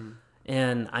tedious,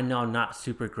 and I know I'm not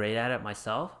super great at it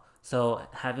myself. So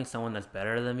having someone that's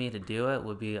better than me to do it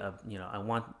would be, I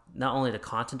want not only the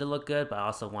content to look good, but I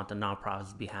also want the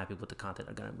nonprofits to be happy with the content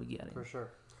they're going to be getting. For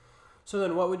sure. So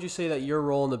then what would you say that your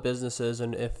role in the business is?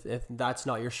 And if that's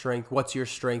not your strength, what's your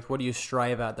strength? What do you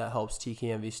strive at that helps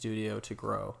TKMV Studio to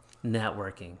grow?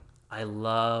 Networking. I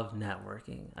love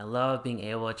networking. I love being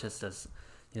able to just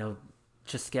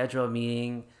schedule a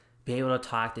meeting, be able to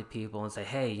talk to people and say,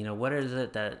 hey, what is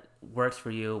it that works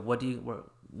for you?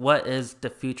 What is the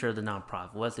future of the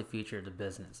nonprofit? What's the future of the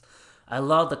business? I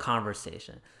love the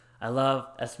conversation. I love,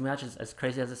 as much as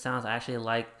crazy as it sounds, I actually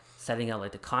like setting up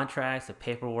like the contracts, the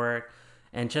paperwork,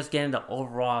 and just getting the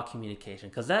overall communication.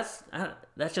 Because that's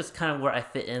just kind of where I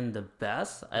fit in the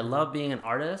best. I love being an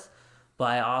artist, but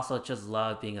I also just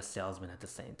love being a salesman at the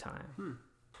same time.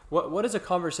 What does a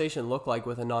conversation look like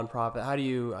with a nonprofit? How do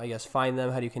you, I guess, find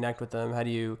them? How do you connect with them? How do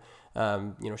you,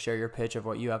 share your pitch of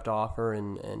what you have to offer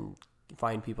and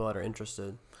find people that are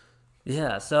interested?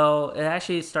 Yeah, so it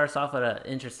actually starts off at an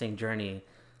interesting journey.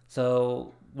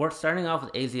 So we're starting off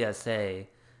with AZSA,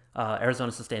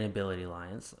 Arizona Sustainability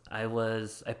Alliance.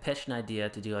 I pitched an idea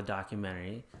to do a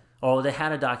documentary. Or they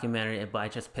had a documentary, but I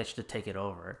just pitched to take it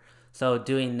over. So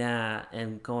doing that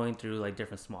and going through like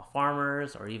different small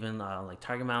farmers or even like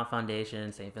Target Mountain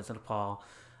Foundation, St. Vincent de Paul,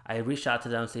 I reached out to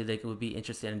them to see if they would be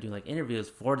interested in doing like interviews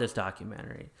for this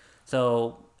documentary.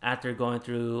 So after going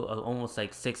through almost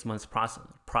like 6 months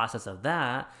process of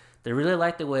that, they really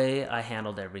liked the way I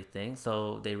handled everything.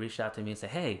 So they reached out to me and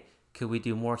said, hey, could we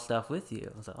do more stuff with you?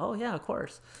 I was like, oh yeah, of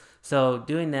course. So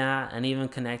doing that and even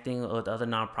connecting with other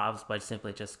nonprofits by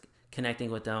simply just connecting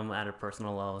with them at a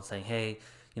personal level and saying, hey,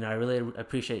 I really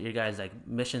appreciate your guys' like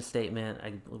mission statement.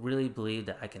 I really believe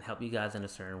that I can help you guys in a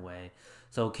certain way.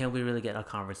 So can we really get a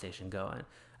conversation going?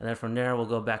 And then from there, we'll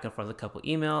go back and forth a couple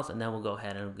emails, and then we'll go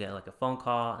ahead and get like a phone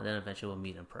call, and then eventually we'll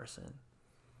meet in person.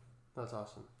 That's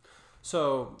awesome.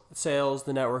 So sales,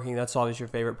 the networking, that's always your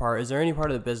favorite part. Is there any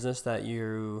part of the business that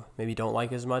you maybe don't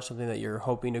like as much, something that you're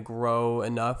hoping to grow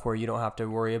enough where you don't have to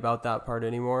worry about that part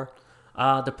anymore?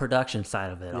 The production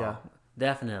side of it all.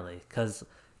 Definitely. Because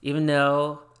even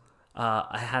though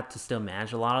I had to still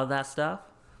manage a lot of that stuff,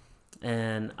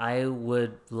 and I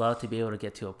would love to be able to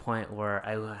get to a point where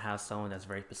I would have someone that's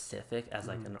very specific as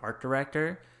like an art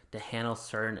director to handle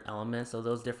certain elements of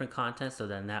those different contents. So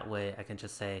then that way I can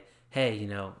just say, hey,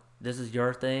 this is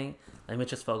your thing. Let me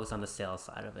just focus on the sales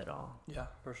side of it all. Yeah,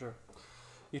 for sure.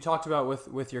 You talked about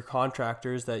with your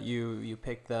contractors that you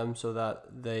pick them so that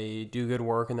they do good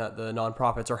work and that the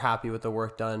nonprofits are happy with the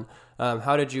work done.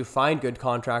 How did you find good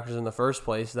contractors in the first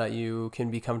place that you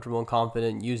can be comfortable and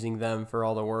confident using them for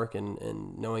all the work and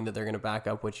knowing that they're going to back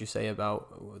up what you say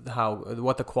about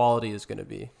what the quality is going to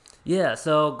be? Yeah,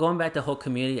 so going back to the whole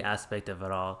community aspect of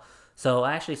it all. So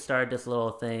I actually started this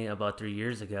little thing about 3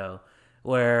 years ago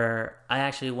where I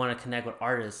actually want to connect with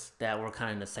artists that were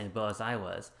kind of in the same boat as I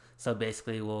was. So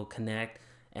basically we'll connect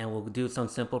and we'll do some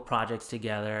simple projects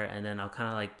together, and then I'll kind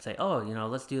of like say, oh,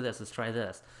 let's do this, let's try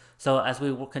this. So as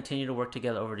we will continue to work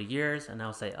together over the years, and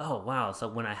I'll say, oh, wow. So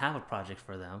when I have a project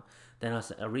for them, then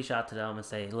I'll reach out to them and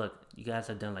say, look, you guys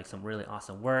have done like some really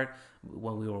awesome work.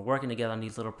 When we were working together on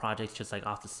these little projects, just like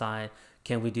off the side,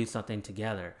 can we do something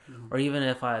together? Mm-hmm. Or even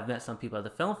if I've met some people at the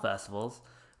film festivals,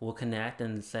 we'll connect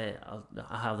and say, I'll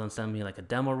have them send me like a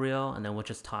demo reel, and then we'll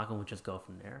just talk and we'll just go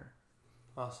from there.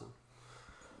 Awesome.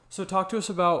 So talk to us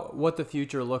about what the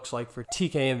future looks like for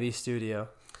TKMV Studio.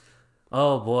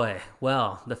 Oh boy.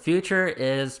 Well, the future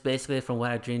is basically from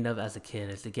what I dreamed of as a kid,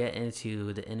 is to get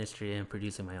into the industry and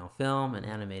producing my own film and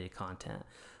animated content.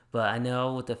 But I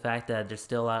know with the fact that there's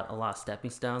still a lot of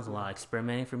stepping stones, a lot of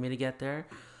experimenting for me to get there.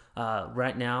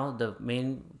 Right now, the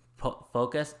main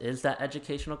focus is that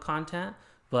educational content.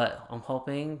 But I'm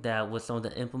hoping that with some of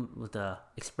the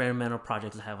experimental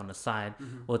projects I have on the side,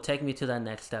 will take me to that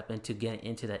next step into getting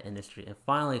into that industry and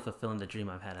finally fulfilling the dream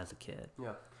I've had as a kid.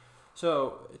 Yeah.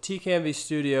 So TKMV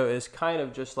Studio is kind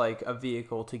of just like a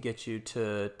vehicle to get you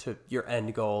to your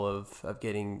end goal of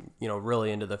getting really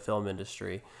into the film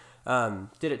industry.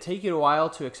 Did it take you a while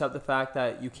to accept the fact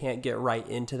that you can't get right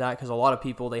into that? Because a lot of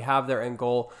people, they have their end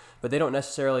goal, but they don't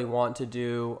necessarily want to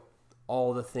do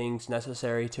all the things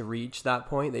necessary to reach that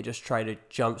point. They just try to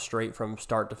jump straight from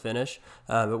start to finish.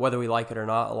 But whether we like it or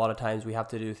not, a lot of times we have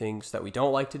to do things that we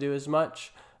don't like to do as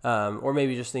much, or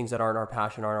maybe just things that aren't our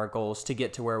passion, aren't our goals to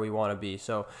get to where we want to be.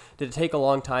 So did it take a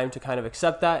long time to kind of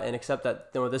accept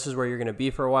that this is where you're going to be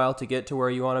for a while to get to where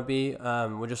you want to be?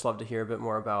 We'd just love to hear a bit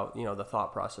more about, the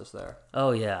thought process there.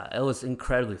 Oh yeah, it was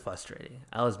incredibly frustrating.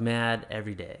 I was mad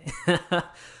every day.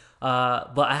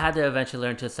 But I had to eventually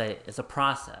learn to say it's a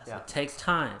process. Yeah. It takes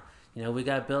time. We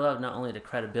got to build up not only the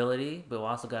credibility, but we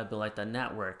also got to build like the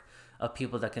network of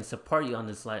people that can support you on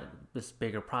this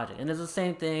bigger project. And it's the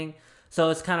same thing. So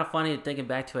it's kind of funny thinking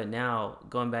back to it now,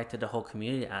 going back to the whole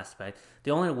community aspect.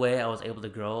 The only way I was able to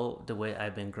grow the way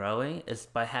I've been growing is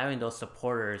by having those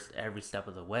supporters every step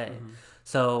of the way. Mm-hmm.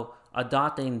 So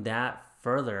adopting that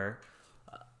further,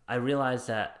 I realized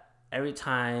that every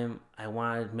time I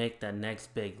wanted to make that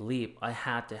next big leap, I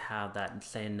had to have that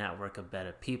same network of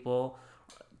better people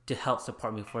to help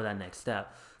support me for that next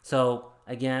step. So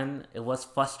again, it was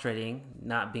frustrating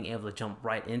not being able to jump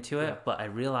right into it, but I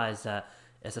realized that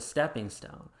it's a stepping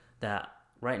stone, that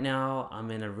right now I'm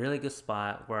in a really good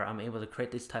spot where I'm able to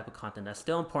create this type of content that's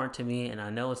still important to me, and I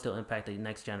know it'll still impact the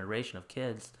next generation of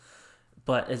kids.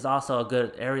 but it's also a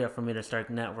good area for me to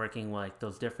start networking with like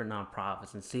those different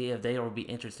nonprofits and see if they will be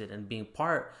interested in being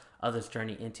part of this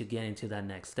journey into getting to that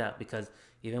next step. Because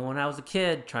even when I was a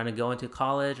kid trying to go into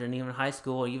college and even high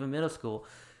school or even middle school,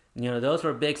 those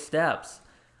were big steps.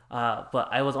 But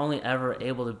I was only ever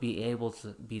able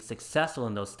to be successful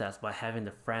in those steps by having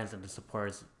the friends and the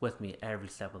supporters with me every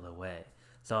step of the way.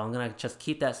 So I'm going to just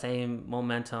keep that same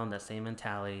momentum, that same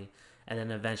mentality, and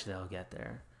then eventually I'll get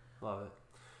there. Love it.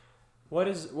 What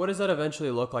does that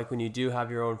eventually look like when you do have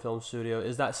your own film studio?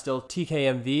 Is that still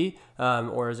TKMV,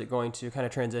 or is it going to kind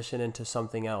of transition into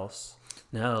something else?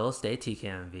 No, it'll stay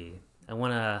TKMV.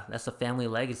 That's a family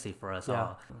legacy for us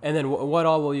all. And then what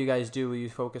all will you guys do? Will you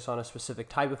focus on a specific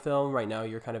type of film? Right now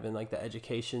you're kind of in like the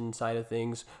education side of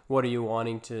things. What are you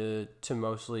wanting to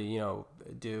mostly,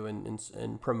 do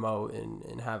and promote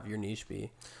and have your niche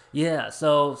be? Yeah,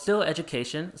 so still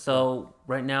education. So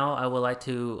right now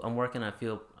I'm working on a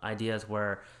few ideas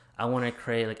where I want to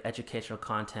create like educational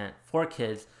content for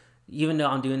kids, even though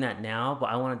I'm doing that now, but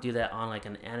I want to do that on like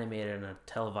an animated and a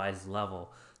televised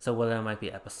level. So whether it might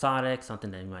be episodic, something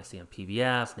that you might see on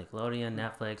PBS, Nickelodeon,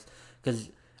 Netflix, because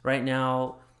right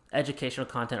now educational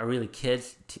content or really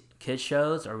kids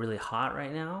shows are really hot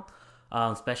right now,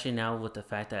 especially now with the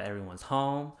fact that everyone's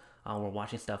home. We're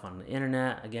watching stuff on the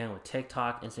internet, again with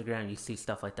TikTok, Instagram, you see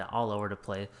stuff like that all over the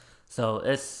place. So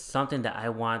it's something that I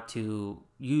want to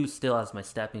use still as my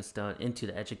stepping stone into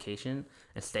the education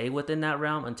and stay within that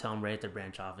realm until I'm ready to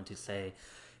branch off into, say,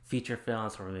 feature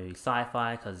films or maybe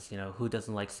sci-fi, because who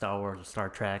doesn't like Star Wars or Star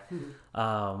Trek,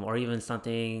 or even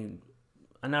something.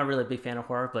 I'm not really a big fan of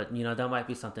horror, but that might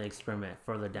be something to experiment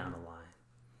further down the line.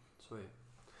 Sweet.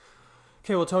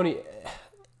 Okay, well, Tony,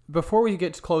 before we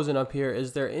get to closing up here,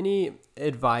 is there any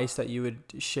advice that you would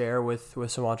share with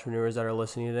some entrepreneurs that are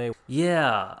listening today?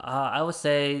 Yeah, I would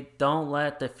say don't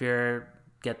let the fear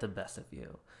get the best of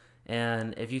you,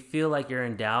 and if you feel like you're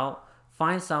in doubt,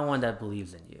 find someone that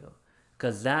believes in you.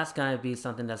 Because that's going to be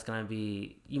something that's going to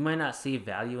be, you might not see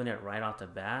value in it right off the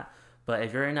bat, but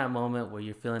if you're in that moment where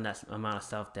you're feeling that amount of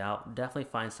self-doubt, definitely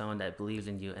find someone that believes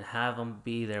in you and have them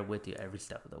be there with you every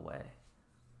step of the way.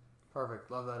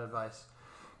 Perfect. Love that advice.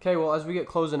 Okay, well, as we get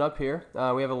closing up here,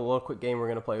 we have a little quick game we're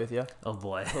going to play with you. Oh,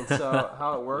 boy. And so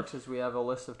how it works is we have a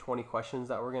list of 20 questions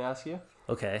that we're going to ask you.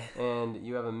 Okay. And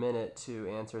you have a minute to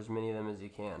answer as many of them as you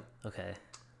can. Okay.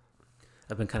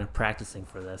 I've been kind of practicing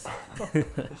for this.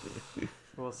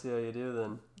 We'll see how you do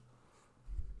then.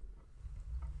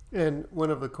 And one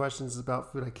of the questions is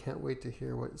about food. I can't wait to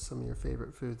hear what some of your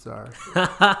favorite foods are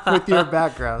with your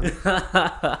background.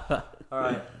 All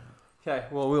right. Okay,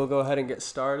 well, we'll go ahead and get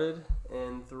started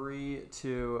in 3,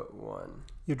 2, 1.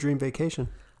 Your dream vacation.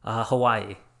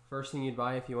 Hawaii. First thing you'd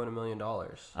buy if you won $1 million.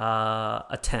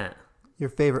 A tent. Your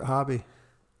favorite hobby.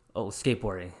 Oh,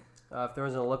 skateboarding. If there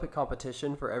was an Olympic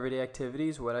competition for everyday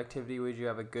activities, what activity would you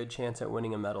have a good chance at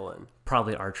winning a medal in?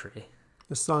 Probably archery.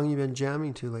 The song you've been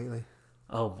jamming to lately.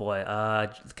 Oh boy,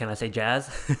 can I say jazz?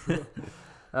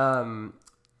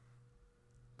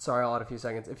 Sorry, I'll add a few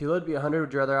seconds. If you lived to be 100,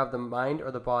 would you rather have the mind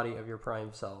or the body of your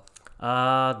prime self?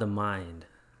 The mind.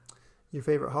 Your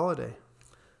favorite holiday.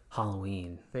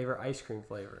 Halloween. Favorite ice cream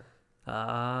flavor?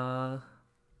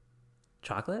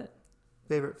 Chocolate.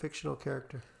 Favorite fictional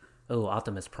character. Oh,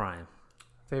 Optimus Prime.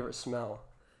 Favorite smell?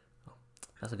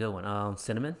 That's a good one.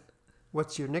 Cinnamon.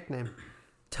 What's your nickname?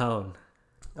 Tone.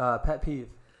 Pet peeve?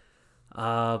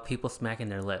 People smacking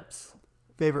their lips.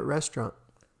 Favorite restaurant.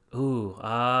 Ooh,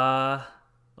 oh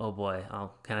boy.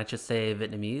 Can I just say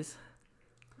Vietnamese?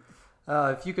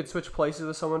 If you could switch places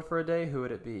with someone for a day, who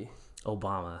would it be?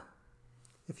 Obama.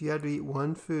 If you had to eat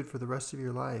one food for the rest of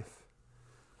your life,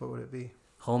 what would it be?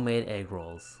 Homemade egg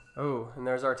rolls. Oh, and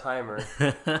there's our timer.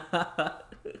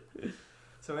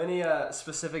 So any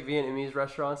specific Vietnamese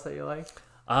restaurants that you like?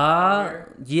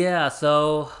 Yeah,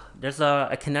 so there's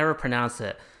I can never pronounce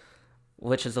it,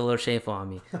 which is a little shameful on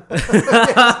me.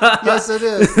 Yes, it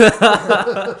is.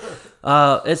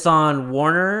 It's on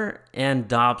Warner and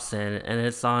Dobson, and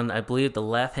it's on, I believe, the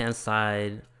left-hand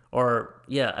side,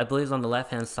 I believe it's on the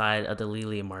left-hand side of the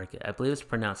Lily Market. I believe it's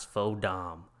pronounced Pho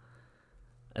Dom.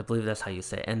 I believe that's how you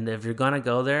say it. And if you're going to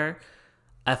go there,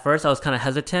 at first I was kind of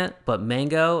hesitant, but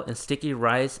mango and sticky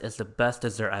rice is the best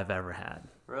dessert I've ever had.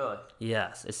 Really?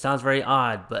 Yes. It sounds very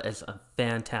odd, but it's a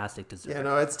fantastic dessert. Yeah,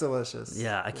 no, it's delicious.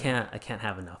 Yeah, I can't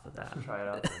have enough of that. Try it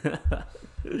out.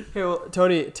 Okay, well,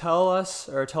 Tony, tell us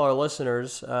or tell our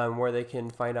listeners where they can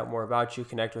find out more about you,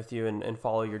 connect with you, and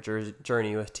follow your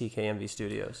journey with TKMV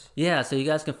Studios. Yeah, so you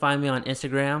guys can find me on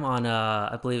Instagram on,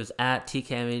 I believe it's at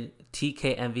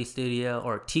TKMV Studio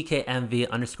or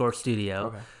TKMV_Studio.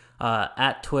 Okay.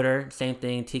 At Twitter, same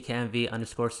thing,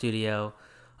 TKMV_studio.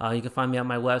 You can find me on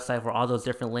my website for all those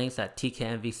different links at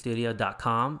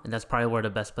tkmvstudio.com, and that's probably where the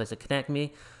best place to connect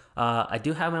me. I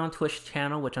do have my own Twitch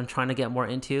channel, which I'm trying to get more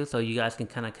into, so you guys can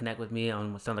kind of connect with me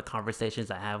on some of the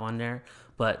conversations I have on there.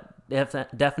 But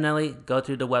definitely go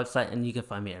through the website, and you can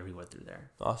find me everywhere through there.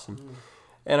 Awesome.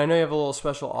 And I know you have a little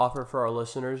special offer for our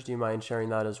listeners. Do you mind sharing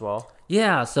that as well?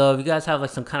 Yeah, so if you guys have like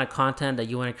some kind of content that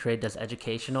you want to create that's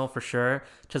educational, for sure,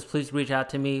 just please reach out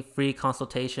to me. Free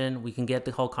consultation. We can get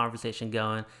the whole conversation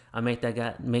going. I'll make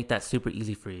that super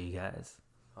easy for you guys.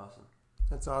 Awesome.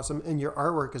 That's awesome. And your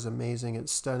artwork is amazing.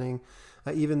 It's stunning.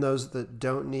 Even those that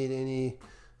don't need any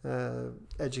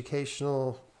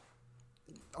educational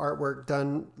artwork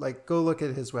done, like, go look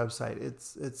at his website.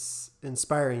 It's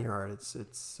inspiring, your art.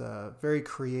 It's very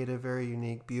creative, very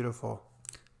unique, beautiful.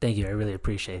 Thank you. I really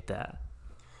appreciate that.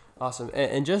 Awesome.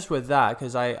 And just with that,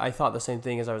 because I thought the same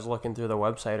thing as I was looking through the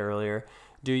website earlier,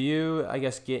 do you, I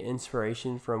guess, get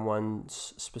inspiration from one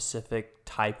specific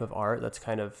type of art that's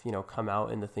kind of, come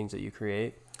out in the things that you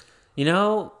create?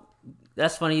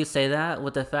 That's funny you say that.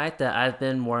 With the fact that I've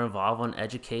been more involved on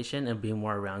education and being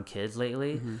more around kids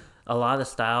lately, a lot of the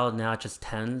style now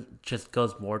just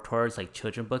goes more towards like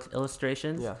children book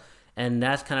illustrations. Yeah. And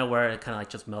that's kind of where it kind of like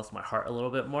just melts my heart a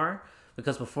little bit more,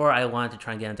 because before I wanted to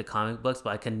try and get into comic books,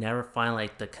 but I could never find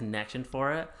like the connection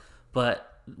for it.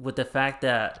 But with the fact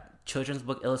that children's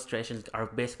book illustrations are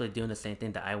basically doing the same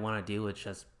thing that I want to do, with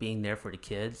just being there for the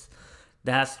kids,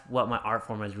 that's what my art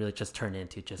form has really just turned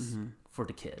into, just for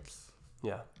the kids.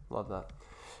 Yeah, love that.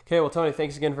 Okay, well, Tony,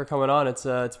 thanks again for coming on.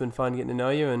 It's been fun getting to know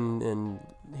you and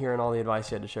hearing all the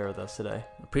advice you had to share with us today.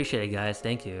 Appreciate it, guys.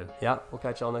 Thank you. Yeah, we'll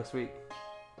catch y'all next week.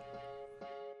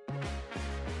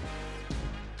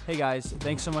 Hey guys,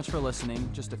 thanks so much for listening.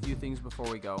 Just a few things before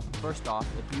we go. First off,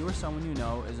 if you or someone you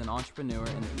know is an entrepreneur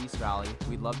in the East Valley,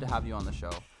 we'd love to have you on the show.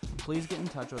 Please get in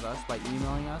touch with us by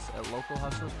emailing us at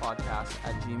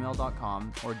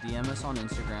localhustlerspodcast@gmail.com or DM us on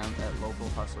Instagram at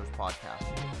localhustlerspodcast.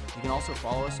 You can also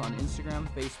follow us on Instagram,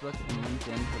 Facebook, and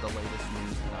LinkedIn for the latest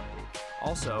news and updates.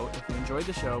 Also, if you enjoyed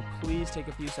the show, please take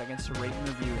a few seconds to rate and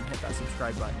review and hit that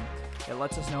subscribe button. It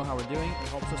lets us know how we're doing, it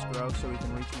helps us grow so we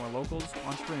can reach more locals,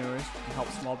 entrepreneurs, and help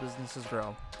small businesses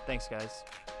grow. Thanks, guys.